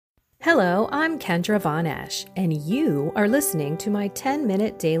Hello, I'm Kendra Von Esch, and you are listening to my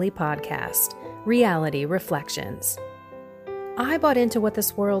 10-minute daily podcast, Reality Reflections. I bought into what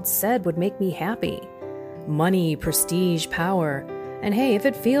this world said would make me happy. Money, prestige, power. And hey, if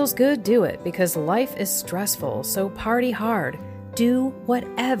it feels good, do it, because life is stressful, so party hard. Do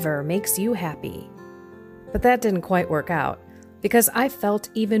whatever makes you happy. But that didn't quite work out, because I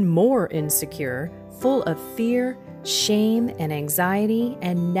felt even more insecure, full of fear, shame, and anxiety,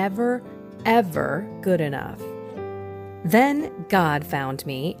 and never, ever good enough. Then God found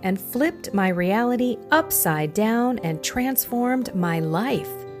me and flipped my reality upside down and transformed my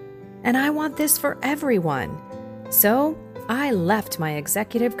life. And I want this for everyone. So I left my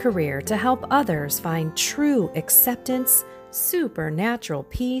executive career to help others find true acceptance, supernatural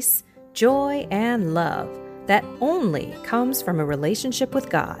peace, joy, and love that only comes from a relationship with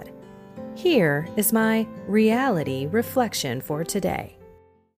God. Here is my reality reflection for today.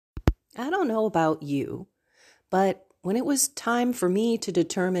 I don't know about you, but when it was time for me to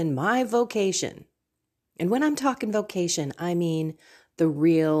determine my vocation, and when I'm talking vocation, I mean the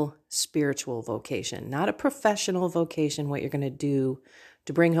real spiritual vocation, not a professional vocation, what you're going to do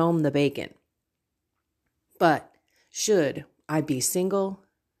to bring home the bacon. But should I be single?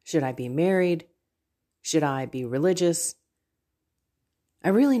 Should I be married? Should I be religious? I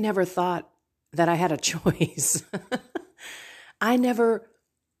really never thought that I had a choice. I never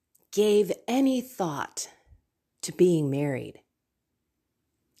gave any thought to being married.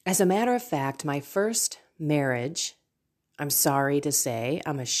 As a matter of fact, my first marriage, I'm sorry to say,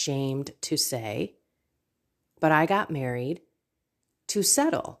 I'm ashamed to say, but I got married to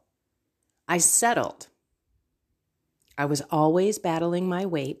settle. I settled. I was always battling my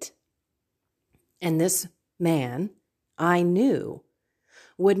weight, and this man I knew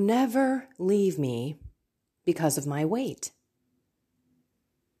would never leave me because of my weight.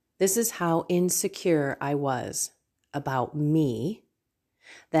 This is how insecure I was about me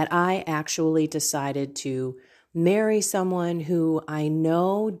that I actually decided to marry someone who I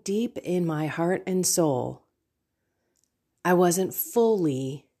know deep in my heart and soul I wasn't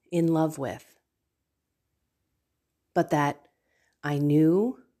fully in love with, but that I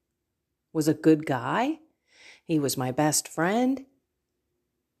knew was a good guy. He was my best friend.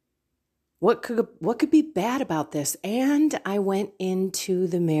 What could be bad about this? And I went into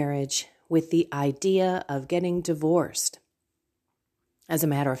the marriage with the idea of getting divorced. As a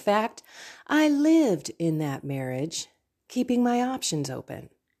matter of fact, I lived in that marriage, keeping my options open.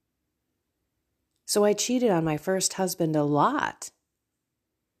 So I cheated on my first husband a lot.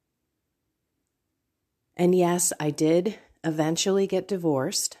 And yes, I did eventually get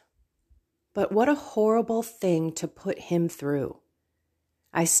divorced. But what a horrible thing to put him through.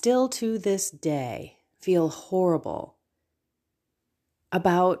 I still, to this day, feel horrible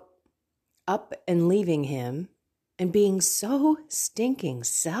about up and leaving him and being so stinking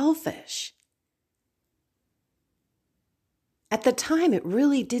selfish. At the time, it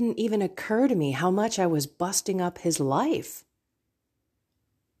really didn't even occur to me how much I was busting up his life.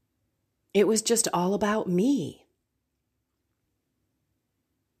 It was just all about me.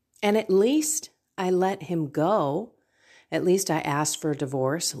 And at least I let him go. At least I asked for a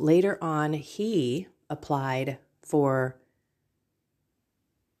divorce. Later on, he applied for,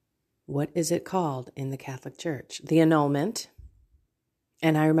 what is it called in the Catholic Church? The annulment.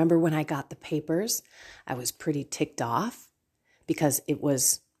 And I remember when I got the papers, I was pretty ticked off because it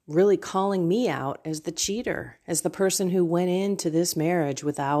was really calling me out as the cheater, as the person who went into this marriage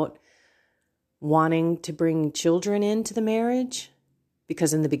without wanting to bring children into the marriage.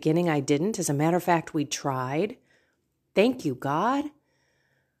 Because in the beginning I didn't. As a matter of fact, we tried. Thank you, God,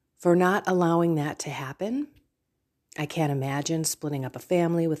 for not allowing that to happen. I can't imagine splitting up a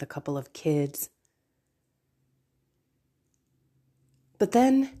family with a couple of kids. But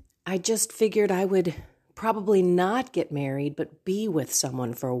then I just figured I would probably not get married, but be with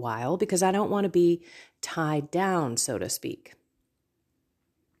someone for a while because I don't want to be tied down, so to speak.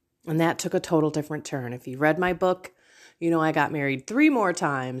 And that took a total different turn. If you read my book, you know I got married 3 more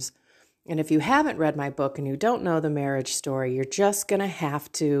times. And if you haven't read my book and you don't know the marriage story, you're just going to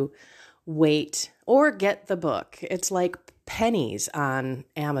have to wait or get the book. It's like pennies on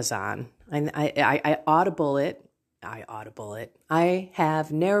Amazon. I audible it. I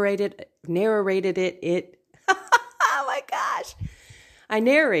have narrated it. Oh my gosh. I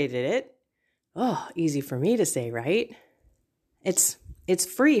narrated it. Oh, easy for me to say, right? It's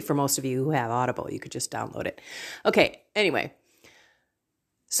free for most of you who have Audible. You could just download it. Okay, anyway.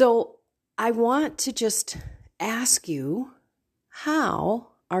 So I want to just ask you, how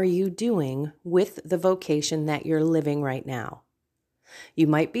are you doing with the vocation that you're living right now? You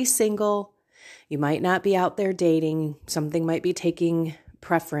might be single. You might not be out there dating. Something might be taking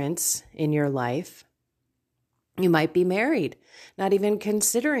preference in your life. You might be married, not even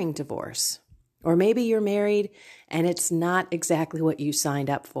considering divorce. Or maybe you're married and it's not exactly what you signed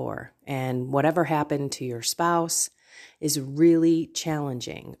up for. And whatever happened to your spouse is really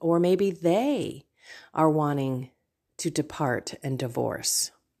challenging. Or maybe they are wanting to depart and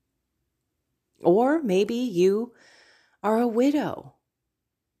divorce. Or maybe you are a widow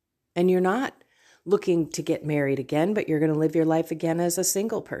and you're not looking to get married again, but you're going to live your life again as a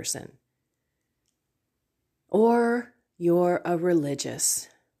single person. Or you're a religious,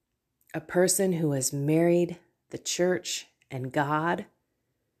 a person who has married the church and God.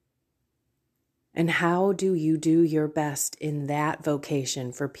 And how do you do your best in that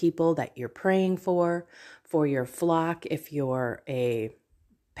vocation for people that you're praying for your flock, if you're a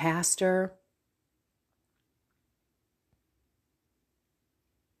pastor?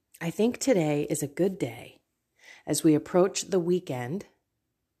 I think today is a good day as we approach the weekend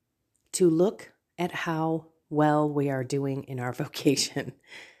to look at how well we are doing in our vocation.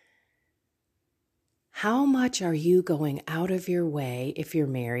 How much are you going out of your way, if you're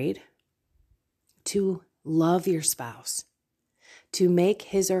married, to love your spouse, to make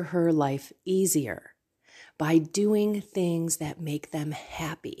his or her life easier by doing things that make them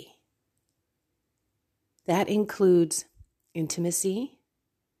happy? That includes intimacy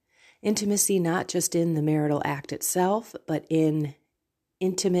not just in the marital act itself, but in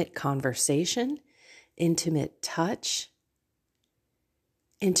intimate conversation, intimate touch,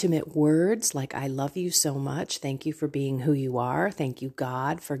 intimate words like, I love you so much. Thank you for being who you are. Thank you,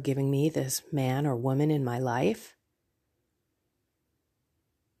 God, for giving me this man or woman in my life.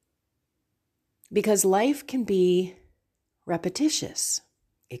 Because life can be repetitious.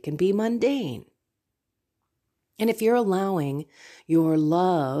 It can be mundane. And if you're allowing your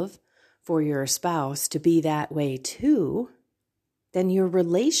love for your spouse to be that way too, then your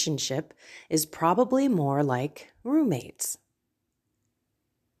relationship is probably more like roommates.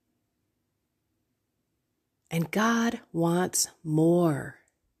 And God wants more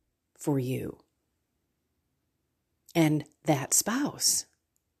for you and that spouse.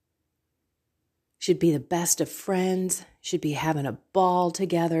 Should be the best of friends, should be having a ball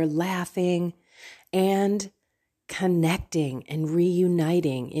together, laughing, and connecting and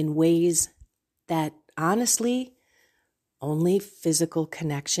reuniting in ways that honestly only physical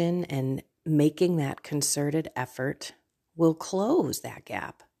connection and making that concerted effort will close that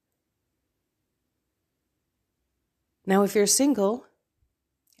gap. Now, if you're single,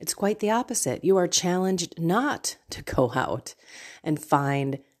 it's quite the opposite. You are challenged not to go out and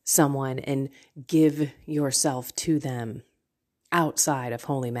find someone and give yourself to them outside of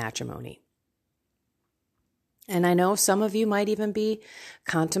holy matrimony. And I know some of you might even be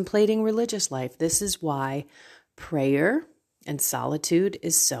contemplating religious life. This is why prayer and solitude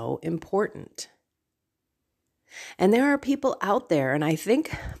is so important. And there are people out there, and I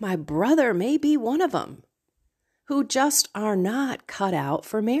think my brother may be one of them, who just are not cut out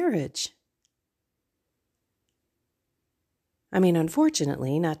for marriage. I mean,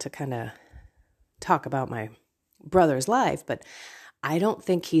 unfortunately, not to kind of talk about my brother's life, but I don't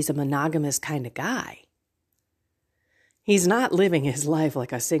think he's a monogamous kind of guy. He's not living his life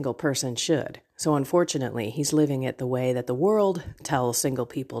like a single person should. So unfortunately, he's living it the way that the world tells single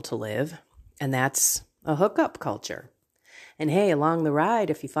people to live, and that's a hookup culture. And hey, along the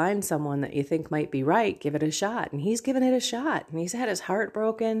ride, if you find someone that you think might be right, give it a shot. And he's given it a shot, and he's had his heart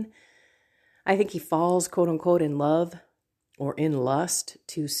broken. I think he falls, quote unquote, in love or in lust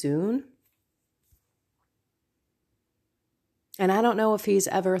too soon. And I don't know if he's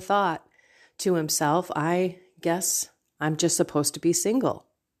ever thought to himself, I guess I'm just supposed to be single.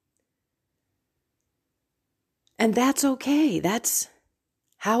 And that's okay. That's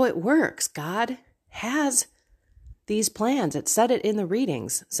how it works. God has these plans. It said it in the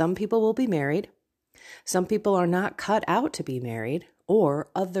readings. Some people will be married. Some people are not cut out to be married, or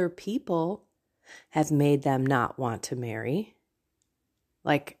other people have made them not want to marry.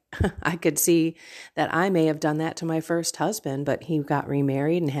 Like, I could see that I may have done that to my first husband, but he got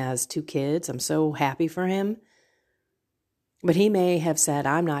remarried and has 2 kids. I'm so happy for him. But he may have said,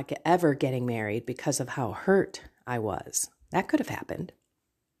 I'm not ever getting married because of how hurt I was. That could have happened.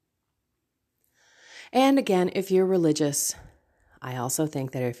 And again, if you're religious, I also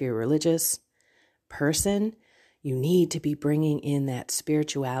think that if you're a religious person, you need to be bringing in that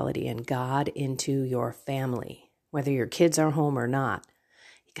spirituality and God into your family, whether your kids are home or not.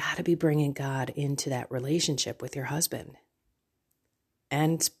 You got to be bringing God into that relationship with your husband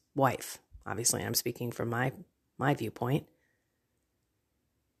and wife. Obviously, I'm speaking from my viewpoint.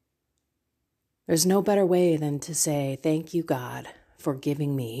 There's no better way than to say, thank you, God, for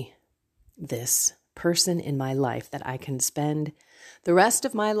giving me this person in my life that I can spend the rest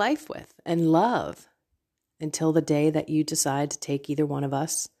of my life with and love until the day that you decide to take either one of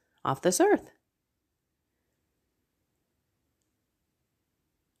us off this earth.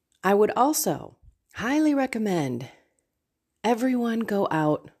 I would also highly recommend everyone go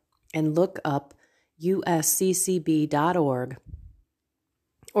out and look up usccb.org,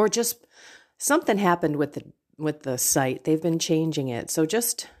 or just something happened with the site. They've been changing it. So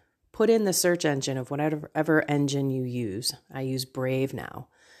just put in the search engine of whatever engine you use. I use Brave now.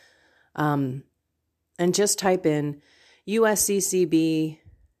 And just type in USCCB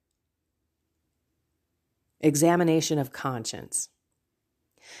examination of conscience.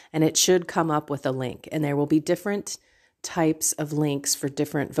 And it should come up with a link. And there will be different types of links for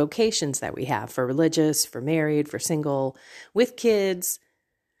different vocations that we have, for religious, for married, for single, with kids.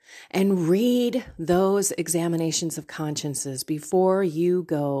 And read those examinations of consciences before you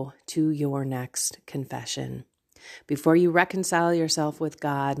go to your next confession. Before you reconcile yourself with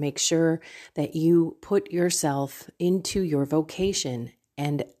God, make sure that you put yourself into your vocation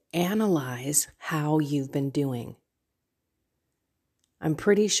and analyze how you've been doing. I'm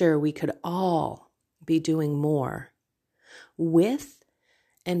pretty sure we could all be doing more with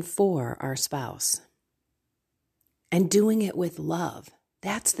and for our spouse, and doing it with love.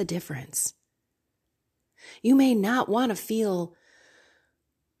 That's the difference. You may not want to feel,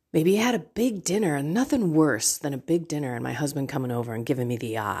 maybe you had a big dinner, and nothing worse than a big dinner and my husband coming over and giving me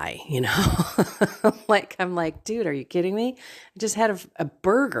the eye, I'm like, dude, are you kidding me? I just had a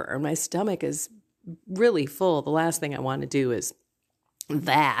burger and my stomach is really full. The last thing I want to do is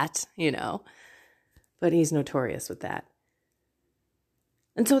that, but he's notorious with that.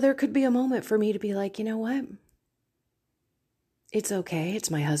 And so there could be a moment for me to be like, you know what? It's okay. It's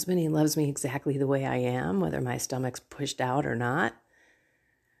my husband. He loves me exactly the way I am, whether my stomach's pushed out or not.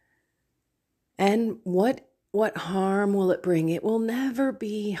 And what harm will it bring? It will never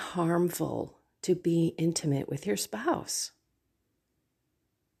be harmful to be intimate with your spouse.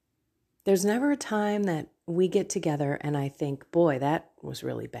 There's never a time that we get together and I think, boy, that was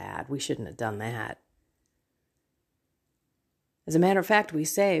really bad. We shouldn't have done that. As a matter of fact, we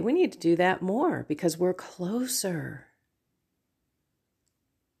say we need to do that more because we're closer.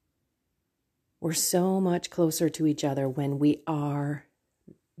 We're so much closer to each other when we are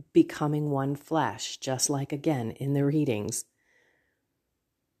becoming one flesh, just like, again, in the readings.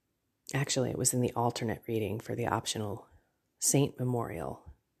 Actually, it was in the alternate reading for the optional saint memorial,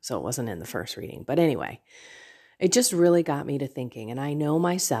 so it wasn't in the first reading. But anyway, it just really got me to thinking, and I know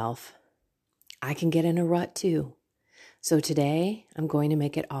myself, I can get in a rut too. So today, I'm going to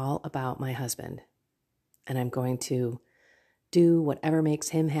make it all about my husband, and I'm going to do whatever makes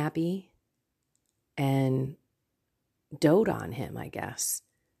him happy and dote on him, I guess.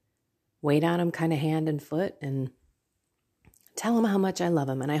 Wait on him kind of hand and foot and tell him how much I love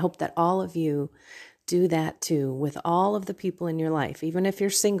him. And I hope that all of you do that too with all of the people in your life, even if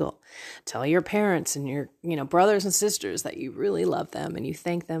you're single. Tell your parents and your, brothers and sisters that you really love them and you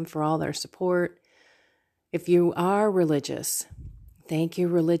thank them for all their support. If you are religious, thank your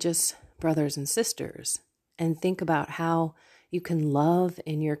religious brothers and sisters and think about how you can love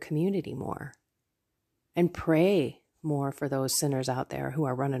in your community more and pray more for those sinners out there who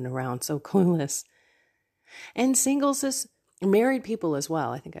are running around so clueless. And singles, married people as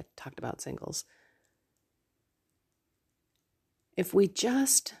well. I think I talked about singles. If we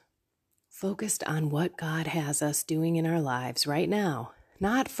just focused on what God has us doing in our lives right now,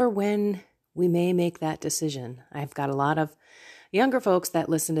 not for when we may make that decision. I've got a lot of younger folks that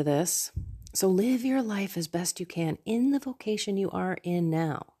listen to this. So live your life as best you can in the vocation you are in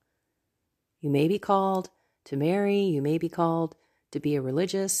now. You may be called to marry, you may be called to be a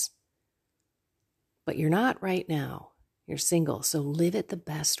religious, but you're not right now. You're single, so live it the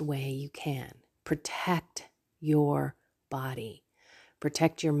best way you can. Protect your body.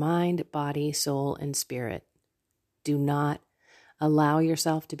 Protect your mind, body, soul, and spirit. Do not allow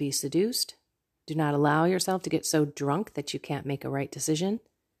yourself to be seduced. Do not allow yourself to get so drunk that you can't make a right decision.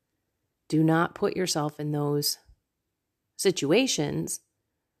 Do not put yourself in those situations.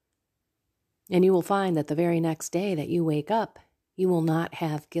 And you will find that the very next day that you wake up, you will not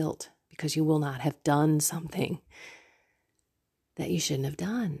have guilt because you will not have done something that you shouldn't have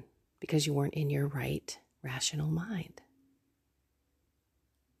done because you weren't in your right, rational mind.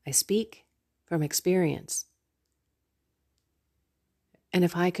 I speak from experience. And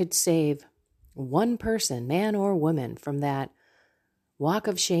if I could save one person, man or woman, from that walk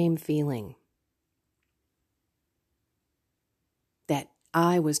of shame feeling, that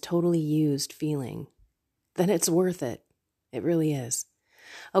I was totally used feeling, then it's worth it. It really is.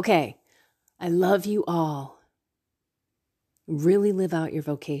 Okay, I love you all. Really live out your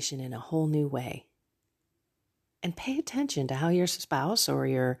vocation in a whole new way. And pay attention to how your spouse or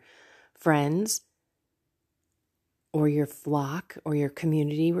your friends or your flock or your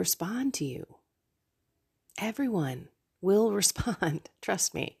community respond to you. Everyone will respond.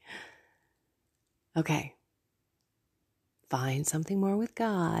 Trust me. Okay. Find something more with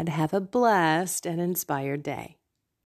God. Have a blessed and inspired day.